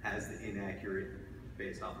has the inaccurate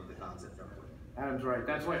based off of the concept artwork. Adam's right.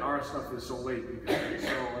 That's why our stuff is so late, because it's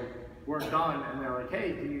so like we're done and they're like,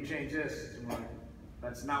 hey, can you change this? And we're like,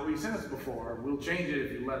 that's not what you sent us before. We'll change it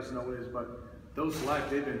if you let us know what it is, but those select,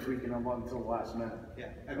 they've been tweaking them until the last minute. Yeah,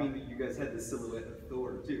 I mean, you guys had the silhouette of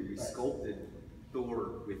Thor too. We sculpted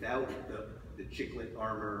Thor without the chiclet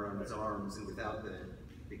armor on his arms and without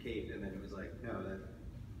the cape, and then it was like, no,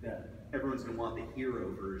 everyone's gonna want the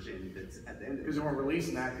hero version that's at the end. Because they weren't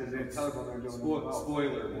releasing that because they didn't tell everyone they were doing it.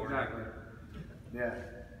 Spoiler warning. Exactly. Yeah.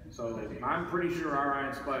 So I'm pretty sure our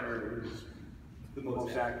Iron Spider is the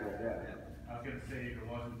most accurate. Yeah. I was going to say, if it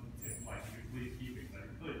wasn't, like, you could please keep it, because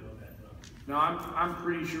I really love that stuff. No, I'm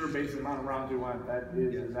pretty sure based on the amount of rounds we went, that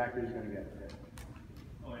is as accurate as you're going to get.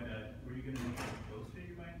 Yeah. Oh, and were you going to make a ghost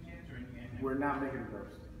figure by any chance, or any Ant-Man? We're not making a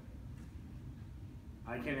ghost.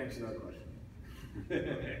 I can't answer that question.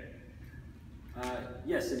 Okay.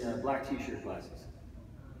 Yes, in black t-shirt glasses.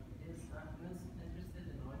 I'm interested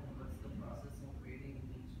in knowing what's the process of creating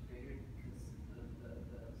each figure, because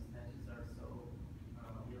the statues are so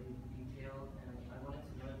really detailed, and I wanted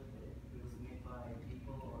to know if it was made by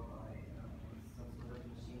people or by some sort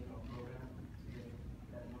of machine or program to get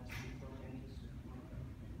that much detail in each one.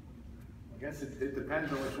 I guess it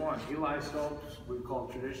depends on which one. Eli sculpts, we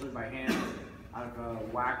call traditionally by hand, out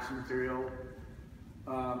of wax material.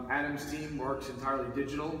 Adam's team works entirely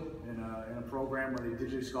digital in a program where they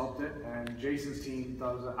digitally sculpt it, and Jason's team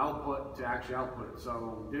does output to actually output it.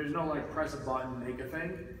 So there's no like press a button, make a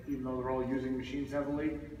thing, even though they're all using machines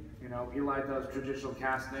heavily. You know, Eli does traditional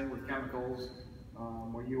casting with chemicals,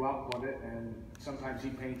 where you output it, and sometimes he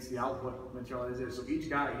paints the output material as is. So each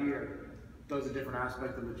guy here does a different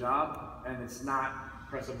aspect of the job, and it's not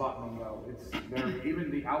press a button and go. It's very,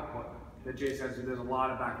 even the output that Jason has, there's a lot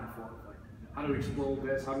of back and forth. How do we explode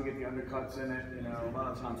this? How do we get the undercuts in it? You know, a lot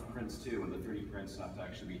of times prints too, when the 3D prints have to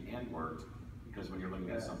actually be hand worked, because when you're looking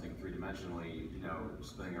at something 3-dimensionally, you know,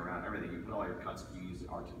 spinning around everything, you put all your cuts, you use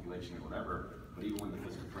articulation or whatever, but even when the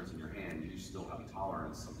physical print's in your hand, you still have a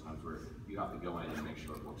tolerance sometimes where you have to go in and make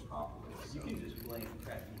sure it works properly. So. You can just blame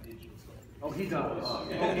crappy digital stuff. Oh, he does. Oh,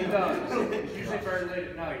 he does. It's usually very late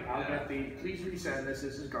at night. I'll get the, please resend this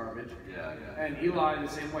is garbage. Yeah. And Eli, the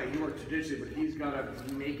same way, he works traditionally, but he's got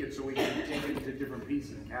to make it so we can take it into different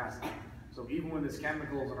pieces and cast it. So even when there's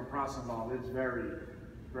chemicals and a process involved, it's very,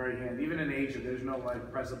 very handy. Even in Asia, there's no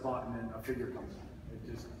like press a button and a figure comes out.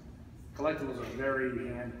 It just, collectibles are very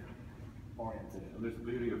hand oriented. And the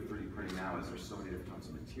beauty of 3D printing now is there's so many different types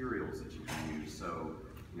of materials that you can use. So,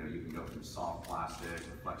 you know, you can go from soft plastic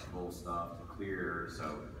to flexible stuff to clear.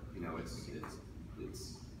 So, you know, it's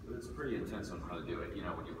pretty intense on how to do it. You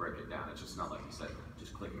know, when you break it down, it's just not like you said,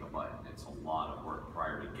 just clicking a button. It's a lot of work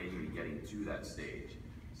prior to getting to that stage.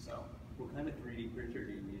 So, what kind of 3D printer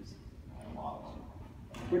do you use? A lot of them.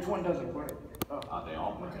 Which one doesn't print? Oh. They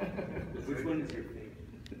all print. Which one is your favorite?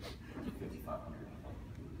 5500.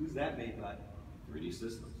 Who's that made by? 3D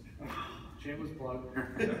Systems. Shameless plug.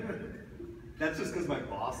 That's just because my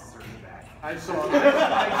bosses are in the back. I saw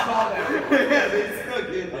that. Yeah, they stuck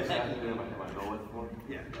in.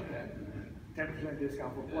 Yeah. 10%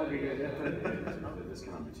 discount for plugging it. Another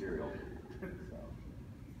discount on material.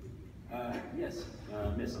 Yes,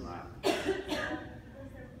 Miss.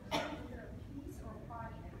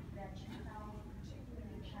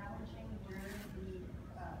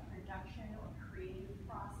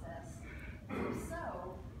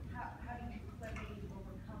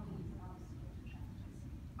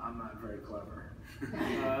 I'm not very clever.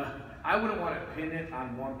 I wouldn't want to pin it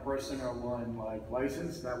on one person or one like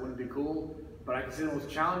license. That wouldn't be cool. But I can say the most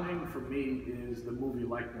challenging for me is the movie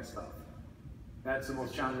likeness stuff. That's the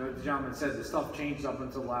most challenging. Like the gentleman said, the stuff changed up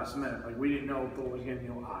until the last minute. Like we didn't know if it was getting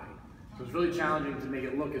no eye. So it's really challenging to make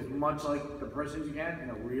it look as much like the person as you can in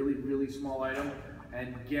a really, really small item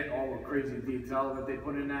and get all the crazy detail that they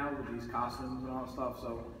put in now with these costumes and all that stuff.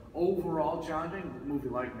 So overall challenging, movie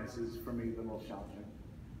likeness is for me the most challenging.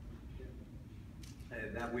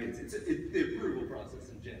 And that way, it's the approval process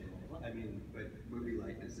in general. I mean, but movie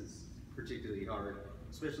likeness is particularly hard,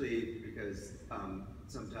 especially because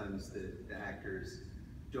sometimes the actors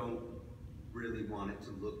don't really want it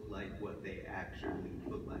to look like what they actually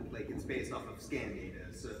look like. Like it's based off of scan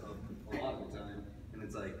data so, a lot of the time, and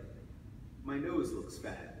it's like, my nose looks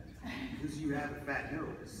fat because you have a fat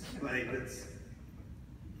nose. Like that's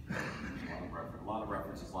a lot of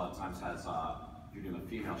references. A lot of times has if you're doing a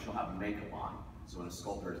female, she'll have makeup on. So when a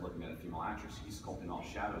sculptor is looking at a female actress, he's sculpting all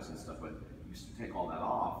shadows and stuff, but you take all that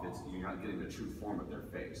off, you're not getting the true form of their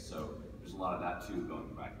face. So there's a lot of that too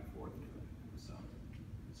going back and forth. So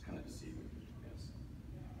it's kind of deceiving, I guess.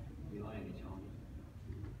 Eli, any challenge?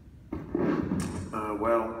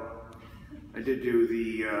 Well, I did do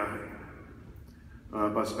the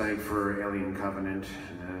bust bank for Alien Covenant,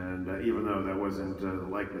 and even though that wasn't the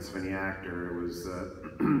likeness of any actor, it was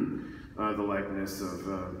the likeness of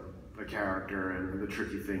a character. And the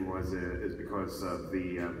tricky thing was is because of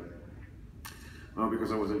the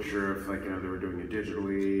because I wasn't sure if they were doing it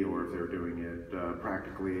digitally or if they were doing it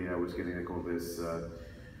practically. I was getting all this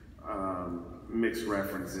mixed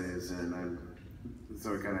references, and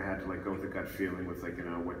so I kind of had to go with the gut feeling with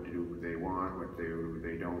what do they want, what do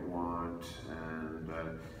they don't want, and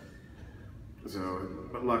so.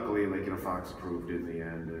 But luckily, Fox approved in the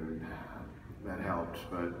end, and that helped.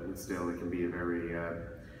 But still, it can be a very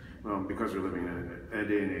well, because we're living in a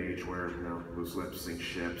day and age where loose lips sink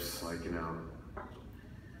ships.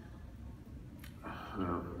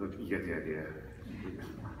 You get the idea.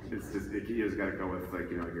 It's just you just got to go with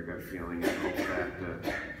your gut feeling and hope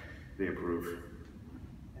that they approve.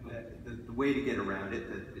 And the way to get around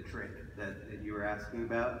it, the trick that you were asking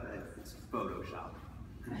about, it's Photoshop.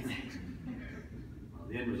 Well,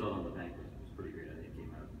 the end result on the bank was pretty great. I think it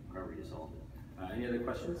came out however you solved it. Any other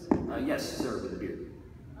questions? Yes, sir, with the beard.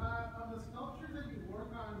 On the sculptures that you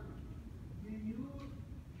work on, do you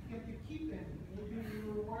get to keep them? Or do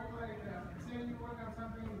you work say you work on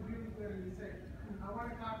something really good and you say, I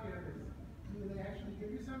want a copy of this. Do they actually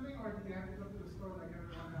give you something, or do you have to go to the store like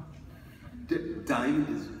everyone else? Diamond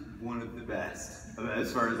is one of the best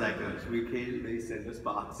as far as that goes. We occasionally send us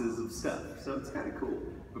boxes of stuff, so it's kind of cool.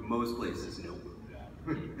 But most places, nope.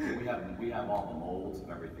 we have all the molds of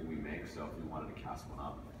everything we make, so if we wanted to cast one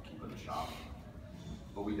up, keep it in the shop.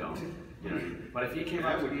 But we don't. But if he came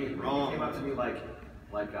up to me,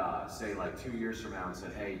 say 2 years from now and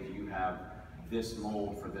said, hey, do you have this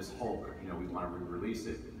mold for this Hulk? We want to re-release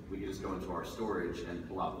it. We can just go into our storage and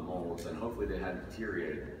pull out the molds, and hopefully they hadn't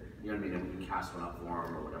deteriorated. You know what I mean? And we can cast one up for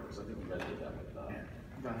them or whatever. So I think you guys did that with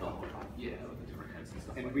with the different heads and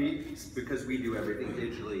stuff. And because we do everything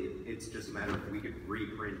digitally, it's just a matter of we could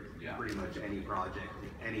reprint pretty much any project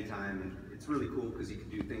anytime, and it's really cool because you can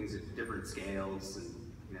do things at different scales and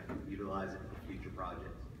utilize it for future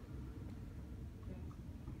projects.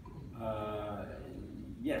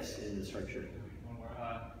 Yes, in the structure. One more.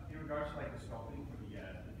 In regards to the sculpting for the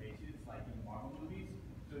faces, in Marvel movies,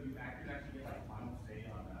 so do actors actually get final say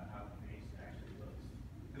on how the face actually looks?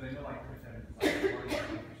 Because I know Chris Evans is for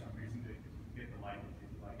some reason to get the likeness,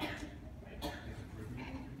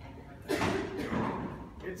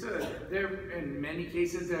 They're in many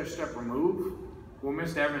cases they're a step removed. Well,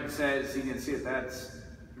 Mr. Evans says he didn't see it. That's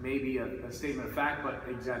maybe a statement of fact, but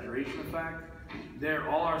exaggeration of fact.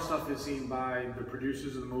 All our stuff is seen by the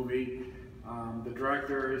producers of the movie, the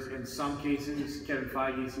directors. In some cases, Kevin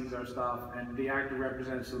Feige sees our stuff, and the actor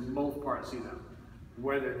representatives for the most part see them.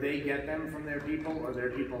 Whether they get them from their people or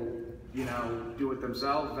their people, do it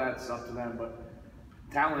themselves, that's up to them. But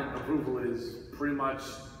talent approval is pretty much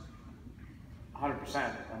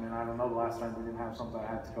 100%. I mean, I don't know the last time we didn't have something I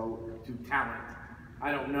had to go to talent.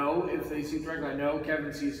 I don't know if they see directly. I know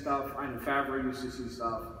Kevin sees stuff. I know Favreau used to see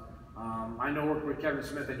stuff. I know working with Kevin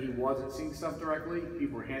Smith and he wasn't seeing stuff directly.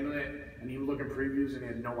 People were handling it, and he would look at previews and he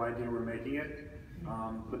had no idea we're making it.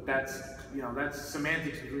 But that's that's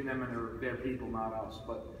semantics between them and their people, not us.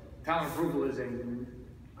 But talent approval is 100%,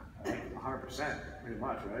 pretty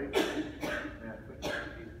much, right?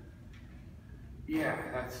 Yeah,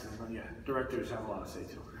 directors have a lot to say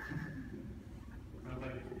too. Sounds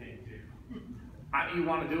like it's paid too. You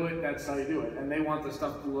want to do it, that's how you do it. And they want the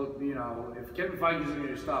stuff to look, you know, if Kevin Feige's in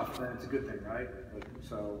your stuff, then it's a good thing, right? Like,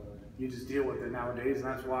 so you just deal with it nowadays, and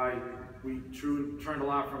that's why we turned a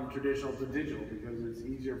lot from traditional to digital, because it's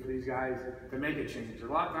easier for these guys to make a change. A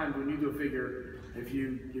lot of times when you do a figure, if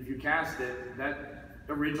you cast it, that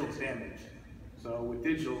original's damaged. So with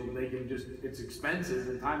digital, they can just, it's expensive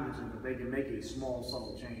and time consuming, but they can make a small,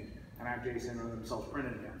 subtle change and have Jason or themselves print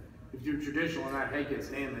it again. If you do traditional and that head gets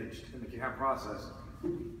damaged in the CAD process,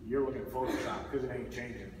 you're looking at Photoshop because it ain't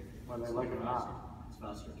changing, whether they like it or not. It's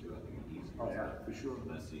faster too, I think it's easier. Oh yeah, for sure.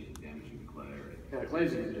 Messy and damaging the clay. Yeah, the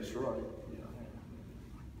clay's gonna get destroyed. Yeah.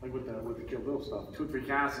 Like with the Kill Bill stuff, 2 or 3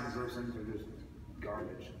 castings, those things are just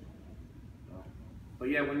garbage. So. But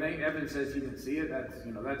yeah, when Evan says he didn't see it, that's,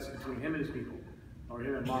 you know, that's between him and his people, or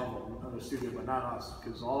him and Marvel, another studio, but not us,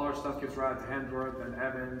 because all our stuff gets routed to Hemsworth and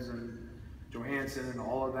Evans and Johansson and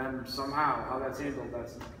all of them. Somehow, how that's handled,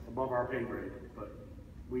 that's above our pay grade. But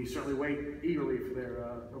we certainly wait eagerly for their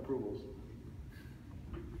approvals.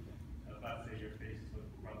 About to say your face was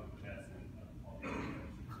probably the best in all the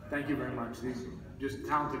other. Thank you very much. These just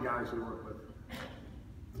talented guys we work with.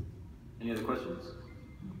 Any other questions?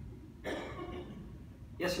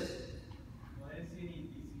 Yes, sir. Well, I didn't see any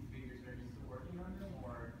DC figures. Are you still working on them,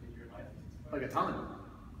 or did your license expire? Like a ton.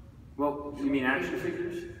 Well, you mean action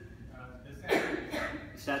figures?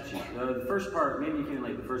 The Statue. The first part, maybe you can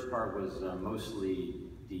like the first part was mostly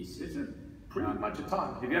DC. It's pretty much a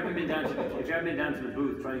ton. If you haven't been down to the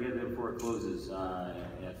booth, try to get there before it closes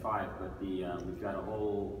at 5. But we've got a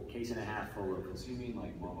whole case and a half full of. So you mean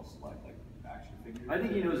like Marvel Select, like action figures? I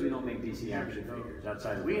think he knows we don't make DC action figures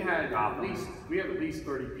outside of. We have at least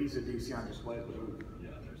 30 pieces of DC on display at the booth.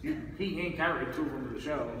 Yeah, He hand carried 2 of them to the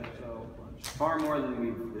show, so far more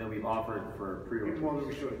than we've offered for pre-order. even more than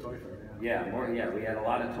we showed at Toy Fair. Yeah, more. Yeah, we had a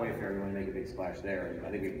lot of Toy Fair. We want to make a big splash there, and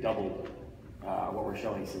I think we've doubled what we're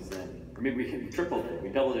showing since then. Or maybe we tripled it. We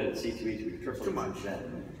doubled it at C2E2. We've tripled it since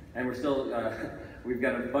then. And we're still. We've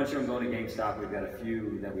got a bunch of them going to GameStop. We've got a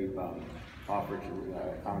few that we've offered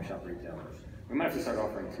to comic shop retailers. We might have to start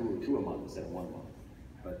offering two a month instead of 1 month.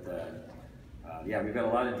 But yeah, we've got a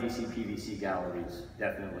lot of DC PVC galleries,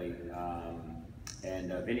 definitely,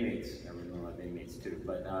 and Minimates. We're doing a lot of Minimates too.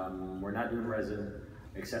 But we're not doing resin,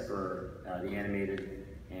 except for the animated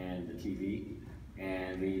and the TV,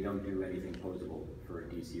 and we don't do anything posable for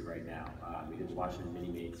DC right now. We did Washington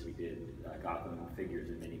Minimates, we did Gotham figures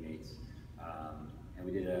and Minimates, and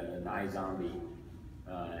we did an iZombie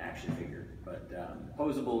action figure. But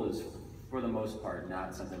posable is, for the most part,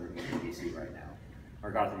 not something we're doing in DC right now.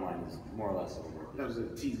 Our Gotham line is more or less over. That was a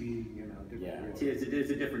TV, you know. Yeah, it's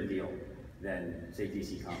a different deal than, say,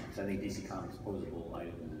 DC Comics. I think DC Comics posable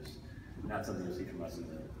items is not something you'll see from us in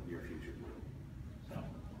the near future. So,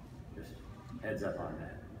 just heads up on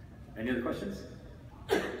that. Any other questions?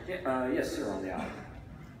 Yeah, yes, sir, on the aisle.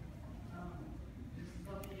 This is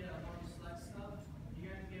about the Marvel Select stuff. You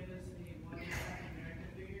guys give us a one Captain America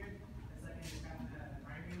figure. It's like in the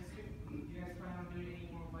primary suit. Do you guys plan on doing any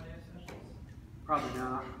more what-if specials? Probably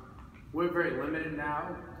not. We're very limited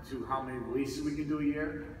now to how many releases we can do a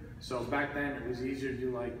year. So back then it was easier to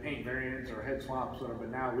do like paint variants or head swaps, whatever.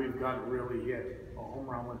 But now we've got to really hit a home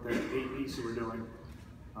run with the 8 pieces we're doing.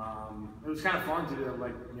 It was kind of fun to do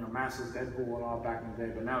like, you know, massive Deadpool and all back in the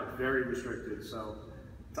day, but now it's very restricted. So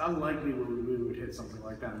it's unlikely we would hit something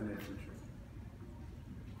like that in the near future.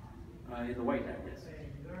 In the White Hat, yes. I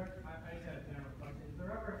just had a general question. Is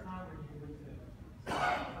there ever a time when you went to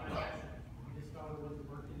you just thought it wasn't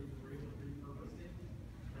working and you were able to repurpose it?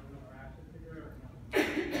 Another action figure or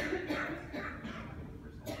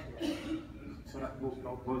So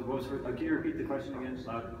what was can you repeat the question again? The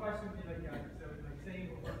question would be like, so like say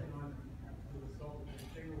we're working on the sculpture,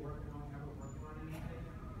 say we're working on anything,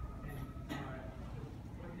 and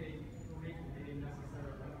what they didn't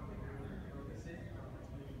necessarily repurpose it,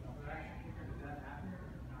 another action figure, does that happen?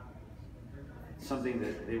 Something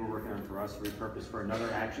that they were working on for us to repurpose for another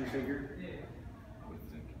action figure? Yeah. I would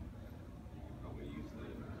think we use the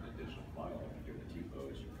additional file if you're doing the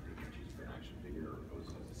T-pose, you can choose for an action figure or pose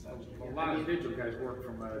as a statue. A lot of digital guys work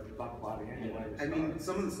from a buck body anyway. I mean,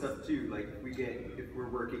 some of the stuff too, like if we're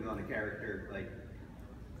working on a character like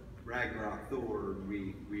Ragnarok Thor,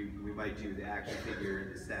 we might do the action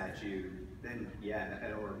figure, the statue, then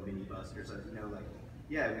yeah, or mini bust or something. You know, like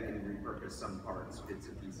yeah, we can repurpose some parts, bits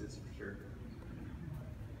and pieces for sure.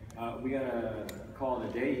 We gotta call it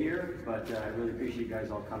a day here, but I really appreciate you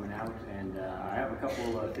guys all coming out, and I have a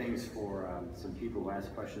couple of things for some people who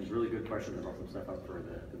asked questions, really good questions. About some stuff up for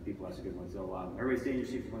the people who asked a good one. So everybody stay in your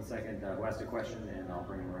seat for 1 second, who asked a question, and I'll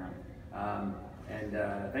bring them around.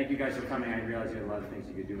 And thank you guys for coming. I realize you had a lot of things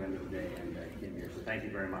you could do at the end of the day, and came here. So thank you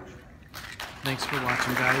very much. Thanks for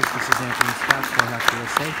watching, guys. This is Anthony Scott, Flowhack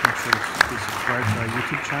USA. Make sure to subscribe to our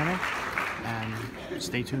YouTube channel and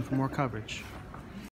stay tuned for more coverage.